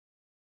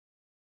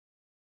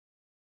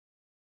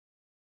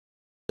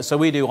So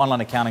we do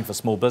online accounting for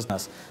small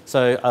business.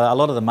 So a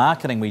lot of the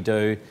marketing we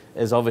do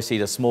is obviously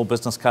to small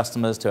business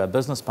customers, to our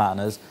business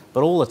partners,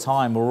 but all the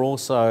time we're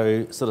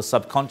also sort of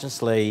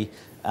subconsciously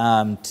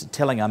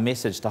telling our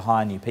message to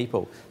hire new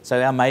people.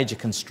 So our major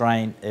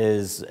constraint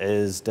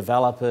is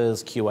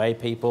developers, QA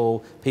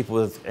people, people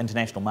with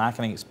international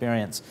marketing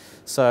experience.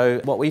 So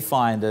what we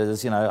find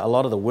is, a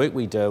lot of the work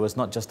we do is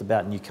not just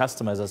about new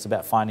customers, it's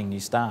about finding new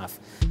staff.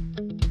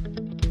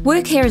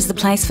 Workhere is the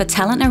place for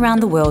talent around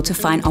the world to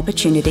find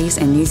opportunities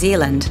in New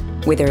Zealand.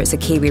 Whether it's a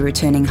Kiwi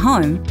returning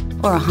home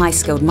or a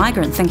high-skilled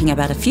migrant thinking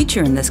about a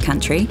future in this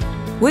country,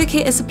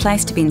 Workhere is a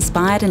place to be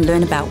inspired and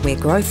learn about where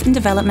growth and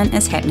development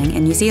is happening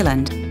in New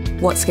Zealand,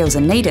 what skills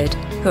are needed,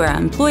 who our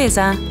employers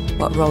are,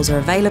 what roles are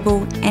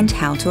available and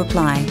how to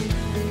apply.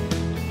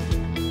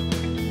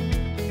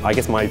 I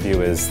guess my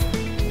view is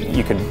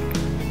you could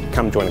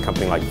come join a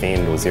company like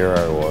Vend or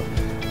Xero or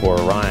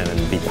Orion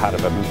and be part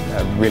of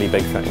a really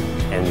big thing,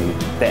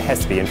 and that has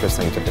to be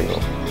interesting to people.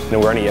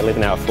 We're only an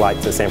 11-hour flight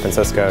to San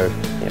Francisco,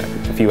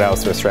 a few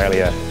hours to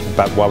Australia,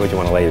 but why would you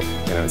want to leave?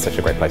 It's such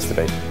a great place to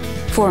be.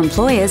 For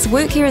employers,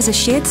 Workhere is a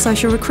shared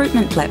social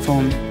recruitment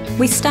platform.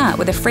 We start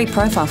with a free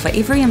profile for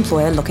every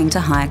employer looking to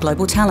hire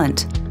global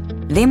talent.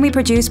 Then we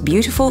produce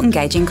beautiful,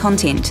 engaging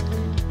content.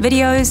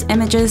 Videos,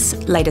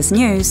 images, latest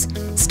news,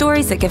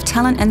 stories that give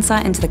talent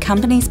insight into the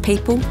company's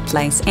people,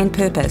 place and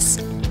purpose.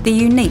 The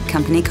unique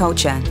company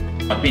culture.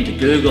 I've been to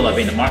Google, I've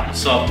been to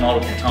Microsoft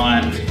multiple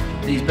times.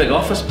 These big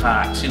office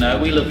parks, we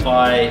live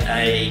by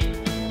the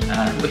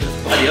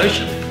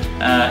ocean.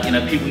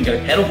 People can go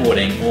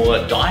paddleboarding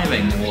or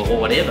diving or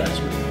whatever.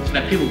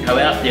 People go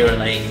out there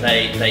and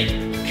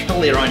they kill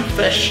their own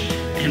fish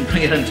and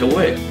bring it into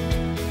work.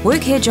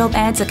 Workhere job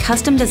ads are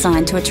custom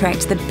designed to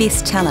attract the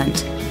best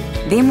talent.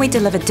 Then we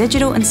deliver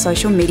digital and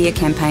social media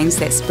campaigns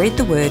that spread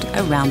the word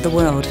around the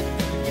world.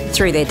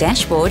 Through their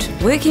dashboard,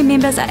 Workhere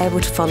members are able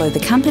to follow the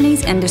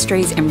companies,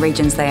 industries and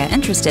regions they are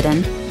interested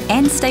in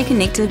and stay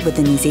connected with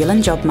the New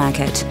Zealand job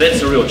market. That's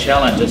the real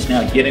challenge, it's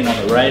now getting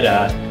on the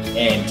radar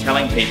and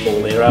telling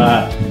people there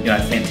are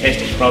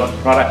fantastic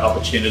product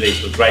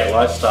opportunities with great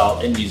lifestyle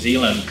in New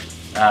Zealand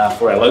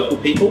for our local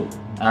people,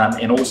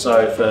 and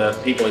also for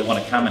people who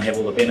want to come and have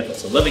all the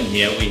benefits of living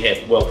here. We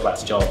have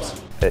world-class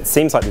jobs. It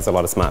seems like there's a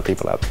lot of smart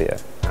people out there.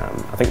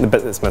 I think the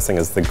bit that's missing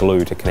is the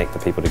glue to connect the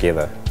people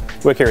together.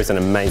 Workhere is an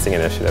amazing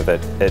initiative.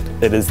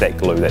 It is that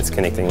glue that's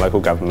connecting local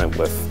government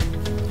with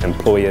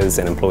employers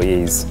and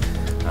employees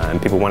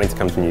and people wanting to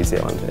come to New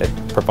Zealand. It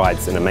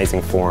provides an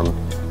amazing forum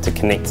to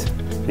connect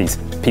these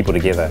people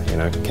together,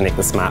 connect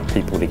the smart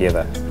people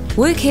together.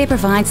 Workhere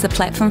provides the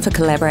platform for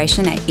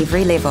collaboration at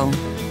every level.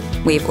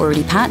 We've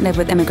already partnered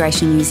with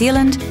Immigration New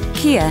Zealand,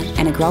 Kia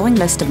and a growing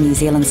list of New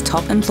Zealand's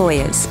top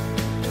employers.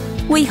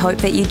 We hope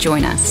that you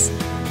join us.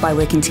 By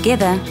working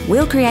together,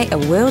 we'll create a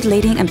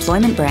world-leading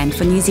employment brand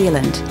for New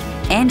Zealand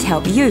and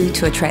help you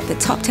to attract the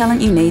top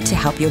talent you need to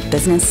help your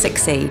business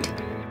succeed.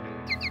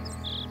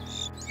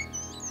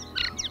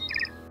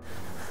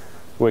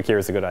 Workhere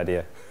is a good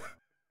idea.